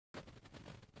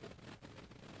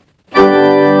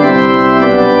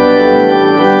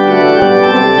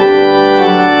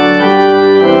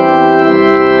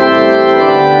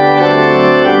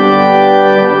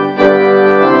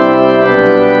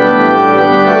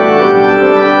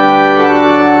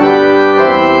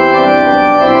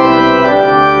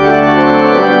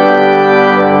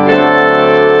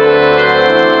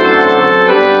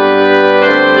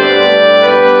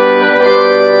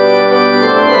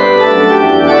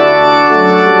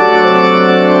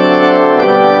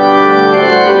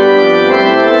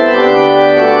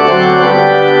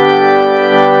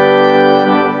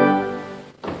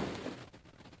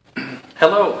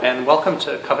welcome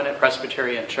to Covenant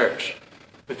Presbyterian Church.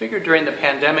 We figured during the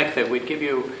pandemic that we'd give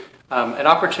you an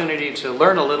opportunity to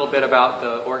learn a little bit about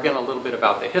the organ, a little bit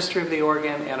about the history of the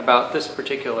organ, and about this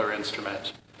particular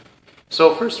instrument.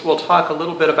 So first we'll talk a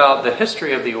little bit about the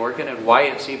history of the organ and why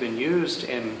it's even used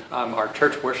in our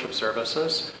church worship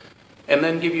services, and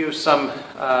then give you some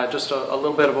just a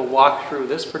little bit of a walk through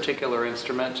this particular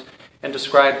instrument and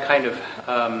describe kind of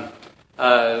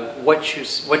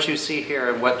what you see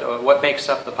here and what makes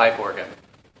up the pipe organ.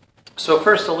 So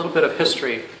first, a little bit of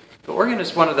history. The organ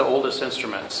is one of the oldest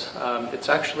instruments. It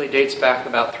actually dates back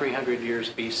about 300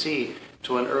 years BC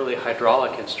to an early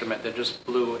hydraulic instrument that just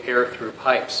blew air through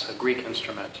pipes, a Greek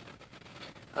instrument.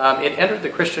 It entered the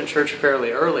Christian church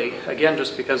fairly early, again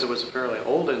just because it was a fairly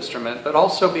old instrument, but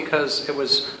also because it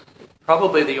was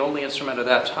probably the only instrument at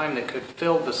that time that could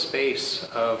fill the space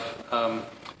of a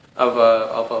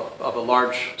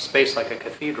large space like a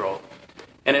cathedral.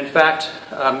 And in fact,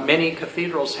 many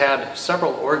cathedrals had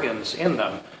several organs in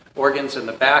them. Organs in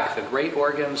the back, the great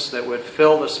organs that would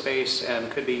fill the space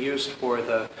and could be used for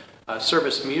the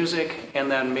service music, and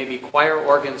then maybe choir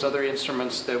organs, other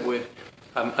instruments that would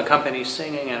accompany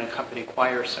singing and accompany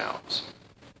choir sounds.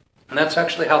 And that's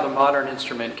actually how the modern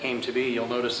instrument came to be. You'll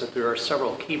notice that there are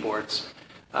several keyboards.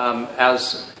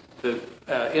 As the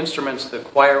instruments, the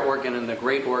choir organ and the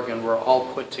great organ, were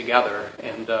all put together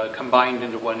and combined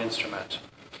into one instrument.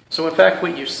 So in fact,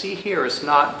 what you see here is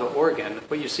not the organ.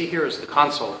 What you see here is the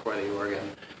console for the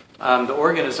organ. The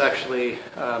organ is actually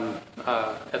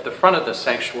at the front of the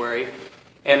sanctuary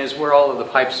and is where all of the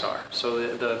pipes are.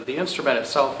 So the instrument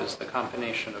itself is the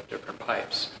combination of different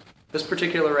pipes. This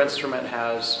particular instrument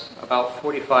has about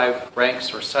 45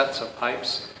 ranks or sets of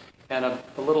pipes and a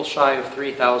little shy of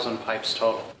 3,000 pipes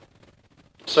total.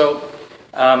 So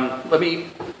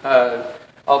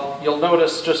you'll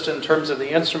notice just in terms of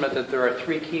the instrument that there are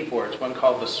three keyboards, one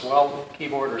called the swell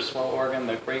keyboard or swell organ,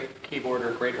 the great keyboard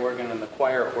or great organ, and the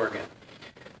choir organ.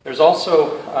 There's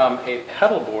also a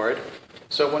pedal board.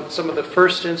 So when some of the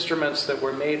first instruments that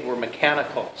were made were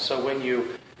mechanical. So when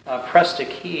you pressed a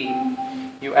key,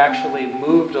 you actually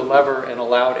moved a lever and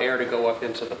allowed air to go up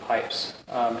into the pipes.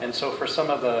 And so for some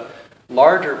of the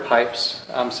larger pipes,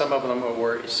 some of them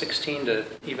were 16 to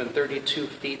even 32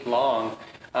 feet long.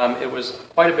 It was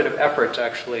quite a bit of effort to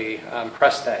actually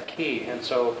press that key. And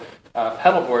so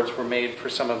pedal boards were made for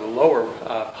some of the lower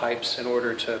pipes in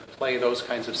order to play those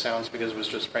kinds of sounds, because it was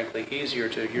just frankly easier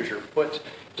to use your foot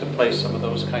to play some of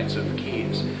those kinds of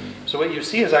keys. So what you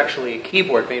see is actually a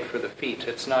keyboard made for the feet.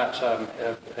 It's not,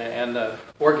 and the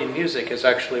organ music is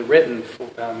actually written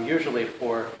usually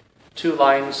for 2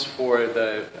 lines for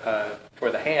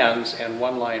the hands and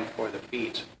 1 line for the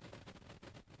feet.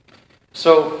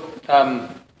 So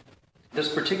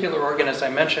this particular organ, as I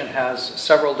mentioned, has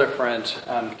several different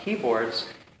keyboards,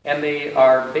 and they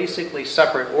are basically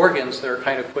separate organs that are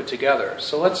kind of put together.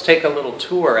 So let's take a little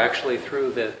tour actually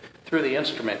through the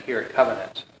instrument here at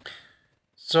Covenant.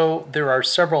 So there are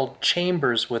several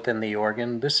chambers within the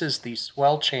organ. This is the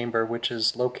swell chamber, which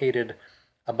is located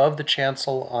above the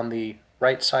chancel on the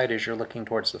right side as you're looking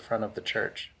towards the front of the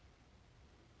church.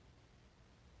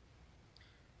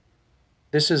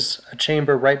 This is a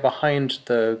chamber right behind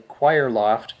the choir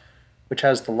loft, which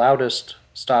has the loudest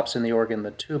stops in the organ,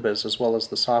 the tubas, as well as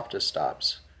the softest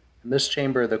stops. In this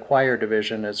chamber, the choir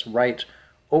division is right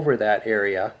over that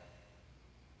area,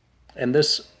 and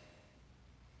this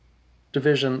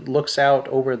division looks out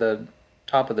over the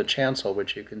top of the chancel,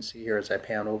 which you can see here as I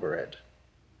pan over it.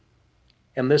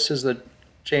 And this is the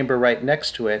chamber right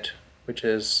next to it, which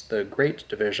is the great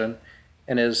division,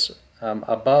 and is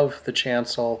above the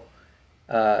chancel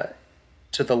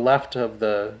to the left of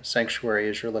the sanctuary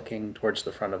as you're looking towards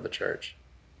the front of the church.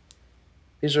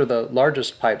 These are the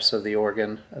largest pipes of the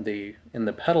organ in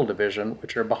the pedal division,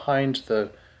 which are behind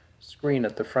the screen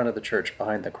at the front of the church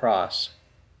behind the cross.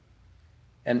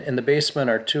 And in the basement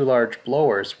are 2 large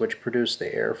blowers which produce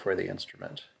the air for the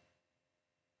instrument.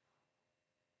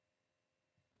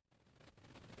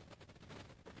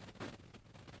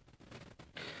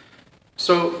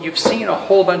 So you've seen a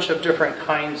whole bunch of different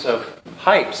kinds of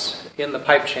pipes in the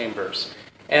pipe chambers.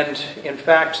 And in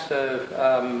fact,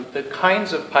 the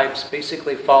kinds of pipes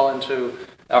basically fall into,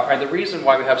 and the reason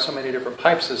why we have so many different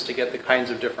pipes is to get the kinds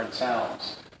of different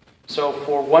sounds. So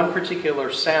for one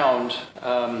particular sound,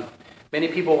 many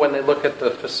people, when they look at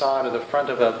the facade or the front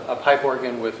of a pipe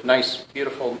organ with nice,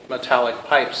 beautiful metallic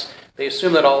pipes, they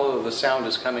assume that all of the sound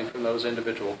is coming from those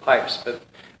individual pipes. But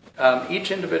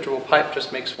each individual pipe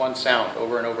just makes one sound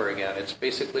over and over again. It's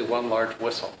basically one large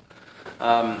whistle.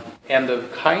 And the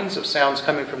kinds of sounds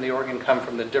coming from the organ come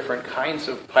from the different kinds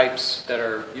of pipes that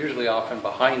are usually often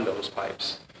behind those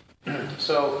pipes.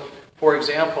 So, for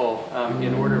example,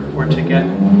 in order for it to get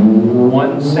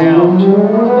one sound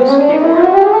on this keyboard,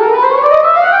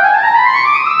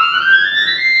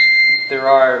 there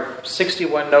are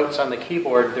 61 notes on the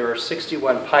keyboard. There are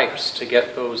 61 pipes to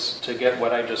get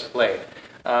what I just played,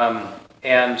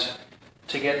 and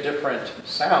to get different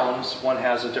sounds, one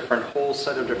has a whole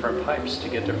set of different pipes to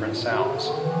get different sounds,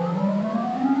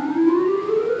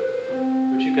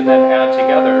 which you can then add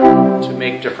together to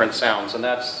make different sounds, and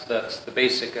that's the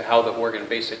basic how the organ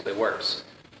basically works.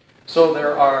 So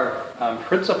there are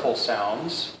principal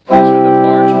sounds. These are the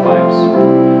large pipes,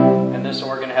 and this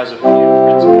organ has a few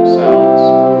principal sounds.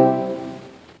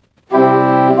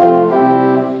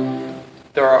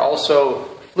 There are also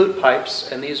flute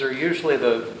pipes, and these are usually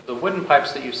the wooden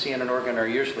pipes that you see in an organ are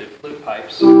usually flute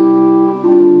pipes.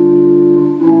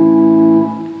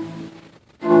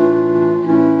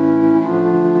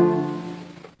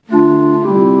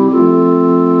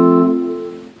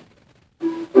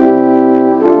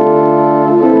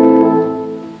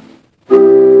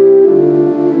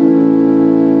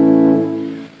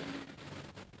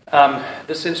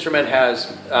 This instrument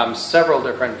has several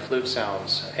different flute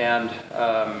sounds, and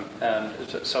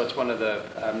so it's one of the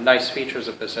nice features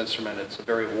of this instrument. It's a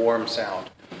very warm sound.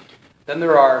 Then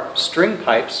there are string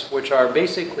pipes, which are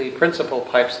basically principal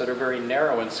pipes that are very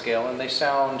narrow in scale, and they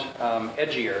sound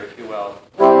edgier, if you will.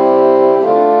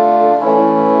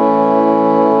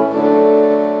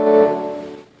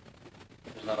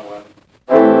 There's another one.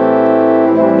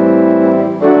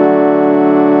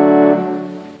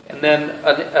 And then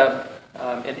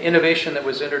an innovation that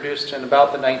was introduced in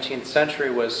about the 19th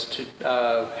century was to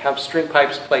have string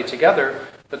pipes play together,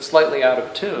 but slightly out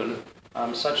of tune,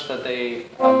 such that they,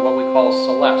 what we call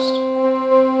celeste.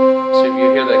 So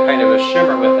you hear that kind of a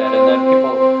shimmer with it, and then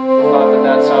people thought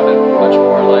that sounded much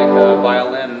more like a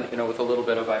violin, with a little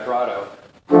bit of vibrato.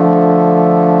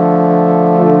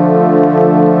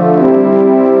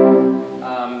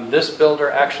 This builder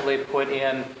actually put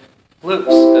in flutes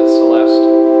that's celeste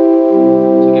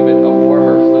to give it a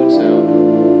warmer flute sound.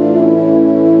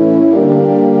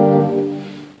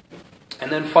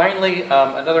 And then finally,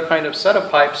 another kind of set of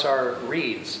pipes are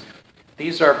reeds.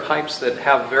 These are pipes that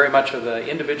have very much of the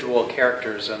individual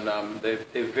characters, and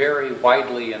they vary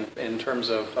widely in terms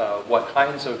of what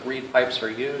kinds of reed pipes are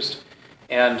used,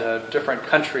 and different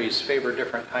countries favor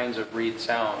different kinds of reed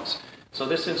sounds. So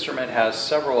this instrument has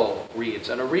several reeds,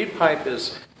 and a reed pipe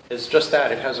is just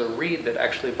that. It has a reed that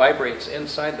actually vibrates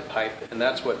inside the pipe, and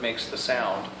that's what makes the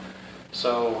sound.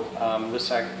 So this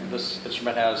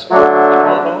instrument has an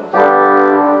oboe,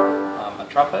 a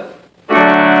trumpet,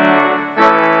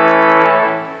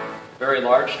 very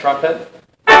large trumpet,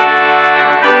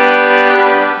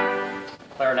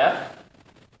 clarinet,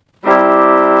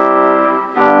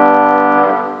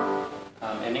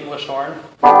 an English horn,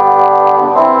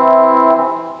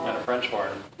 and a French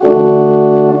horn.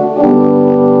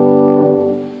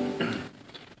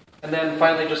 And then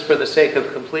finally, just for the sake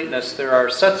of completeness, there are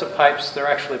sets of pipes. They're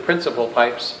actually principal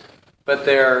pipes, but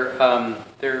they're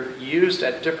used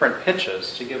at different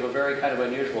pitches to give a very kind of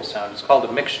unusual sound. It's called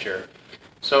a mixture.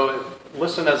 So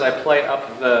listen as I play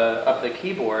up the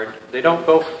keyboard. They don't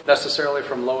go necessarily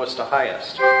from lowest to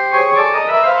highest.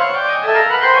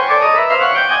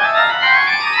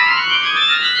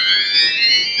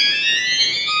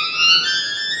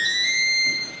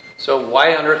 So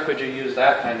why on earth would you use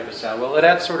that kind of a sound? Well, it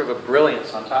adds sort of a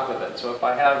brilliance on top of it. So if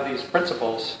I have these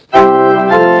principals, and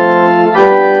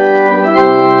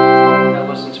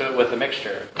listen to it with a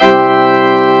mixture,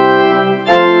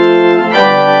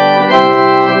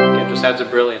 it just adds a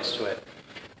brilliance to it.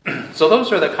 So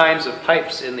those are the kinds of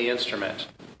pipes in the instrument.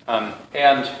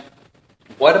 And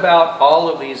what about all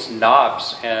of these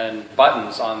knobs and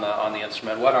buttons on the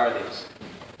instrument? What are these?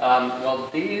 Well,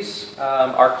 these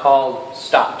are called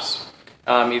stops.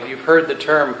 If you've heard the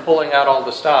term pulling out all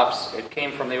the stops, it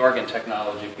came from the organ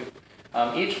technology.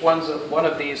 Each one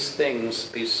of these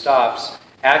things, these stops,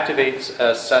 activates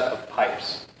a set of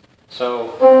pipes.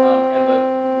 So, and the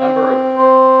number of...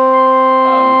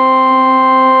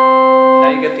 now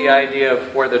you get the idea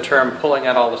of where the term pulling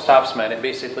out all the stops meant. It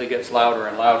basically gets louder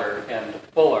and louder and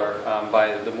fuller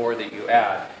by the more that you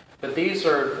add. But these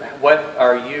are what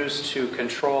are used to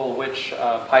control which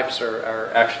pipes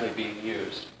are actually being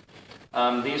used.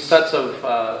 These sets of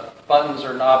buttons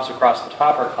or knobs across the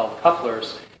top are called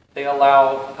couplers. They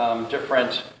allow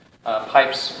different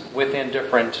pipes within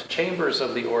different chambers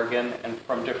of the organ and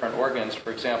from different organs.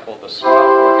 For example, the swell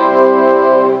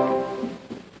organ.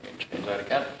 Let me change that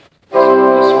again. So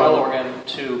the swell organ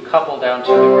to couple down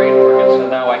to the great organ. So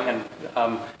now I can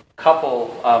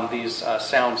couple these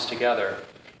sounds together.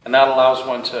 And that allows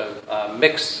one to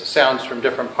mix sounds from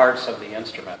different parts of the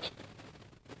instrument.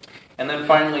 And then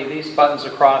finally, these buttons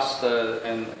across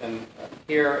and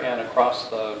here and across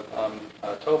the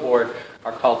toe board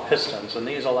are called pistons. And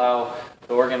these allow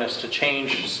the organist to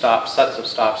change sets of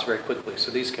stops very quickly.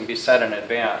 So these can be set in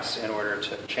advance in order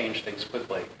to change things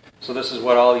quickly. So this is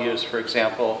what I'll use, for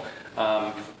example,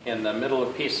 in the middle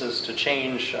of pieces to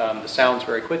change the sounds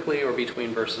very quickly or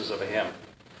between verses of a hymn.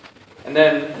 And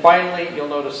then finally, you'll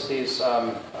notice these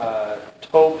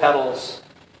toe pedals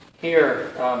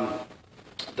here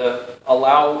that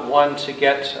allow one to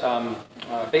get,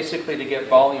 basically to get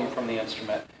volume from the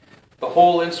instrument. The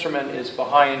whole instrument is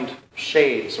behind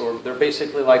shades, or they're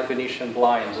basically like Venetian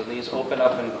blinds, and these open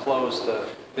up and close the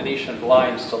Venetian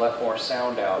blinds to let more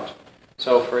sound out.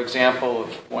 So, for example,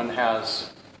 if one has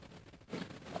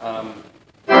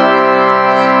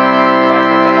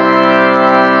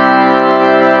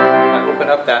open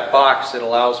up that box, it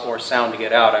allows more sound to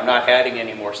get out. I'm not adding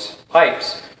any more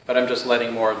pipes, but I'm just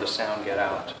letting more of the sound get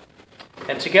out.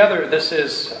 And together, this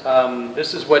is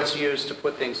what's used to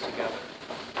put things together.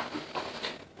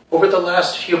 Over the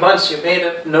last few months, you may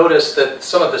have noticed that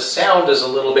some of the sound is a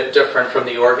little bit different from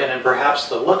the organ, and perhaps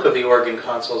the look of the organ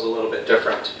console is a little bit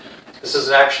different. This is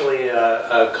actually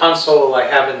a console I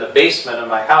have in the basement of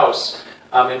my house.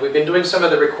 And we've been doing some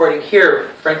of the recording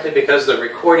here, frankly, because the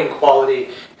recording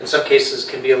quality in some cases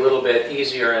can be a little bit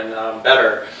easier and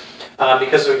better,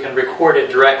 because we can record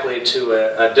it directly to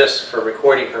a disc for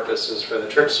recording purposes for the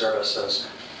church services.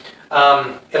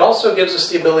 It also gives us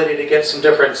the ability to get some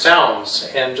different sounds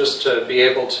and just to be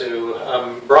able to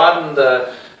broaden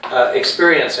the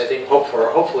experience, I think,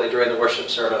 hopefully during the worship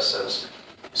services.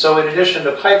 So in addition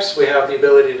to pipes, we have the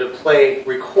ability to play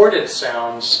recorded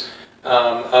sounds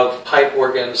of pipe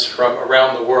organs from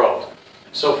around the world.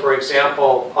 So for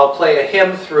example, I'll play a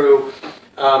hymn through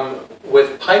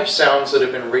with pipe sounds that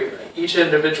have been, each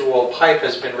individual pipe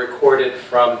has been recorded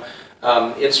from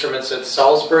instruments at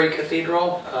Salisbury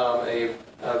Cathedral, a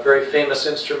very famous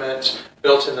instrument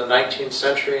built in the 19th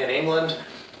century in England.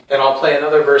 And I'll play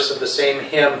another verse of the same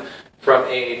hymn from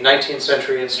a 19th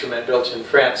century instrument built in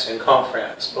France, in Caen,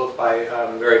 France, both by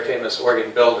very famous organ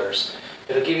builders.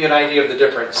 It'll give you an idea of the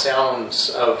different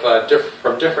sounds of,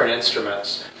 from different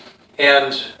instruments.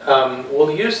 And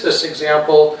we'll use this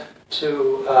example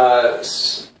to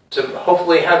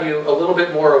hopefully have you a little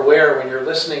bit more aware when you're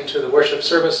listening to the worship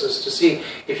services to see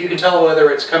if you can tell whether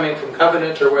it's coming from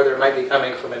Covenant or whether it might be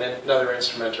coming from another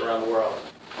instrument around the world.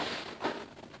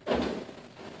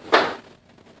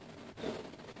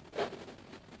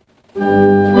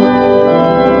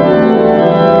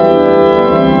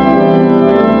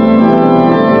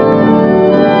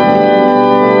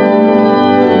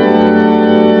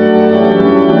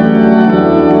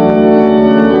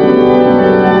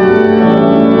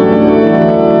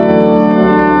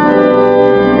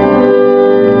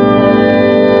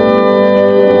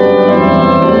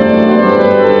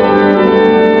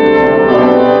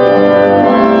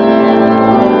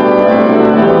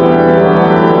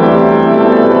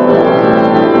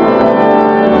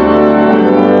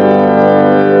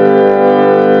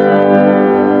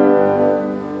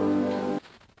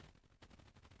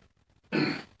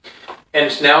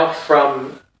 And now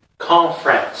from Caen,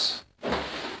 France.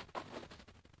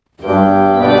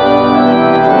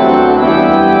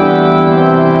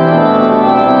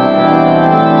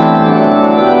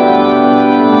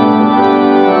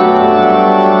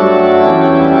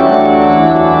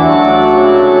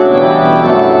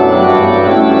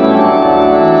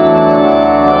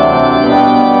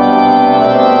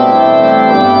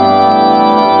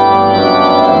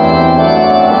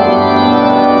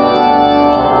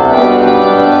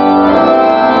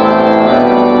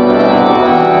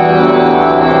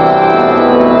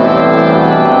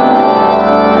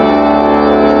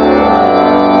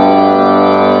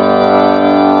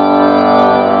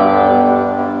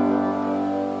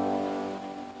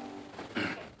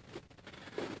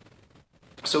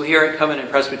 So here at Covenant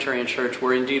Presbyterian Church,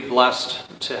 we're indeed blessed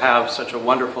to have such a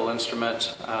wonderful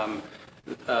instrument,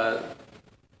 a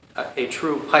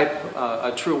true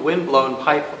wind-blown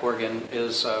pipe organ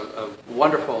is a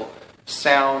wonderful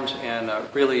sound and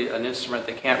really an instrument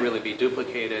that can't really be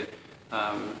duplicated,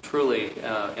 truly,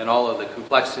 in all of the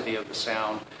complexity of the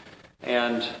sound.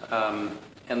 And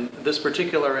this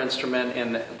particular instrument,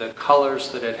 in the colors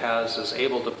that it has, is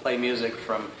able to play music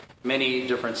from many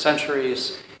different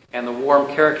centuries. And the warm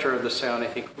character of the sound, I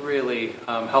think, really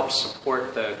helps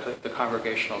support the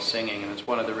congregational singing. And it's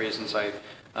one of the reasons I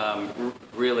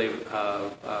really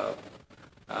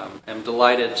am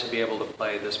delighted to be able to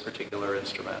play this particular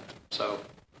instrument. So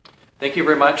Thank you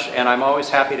very much, and I'm always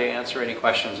happy to answer any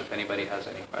questions if anybody has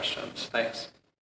any questions. Thanks.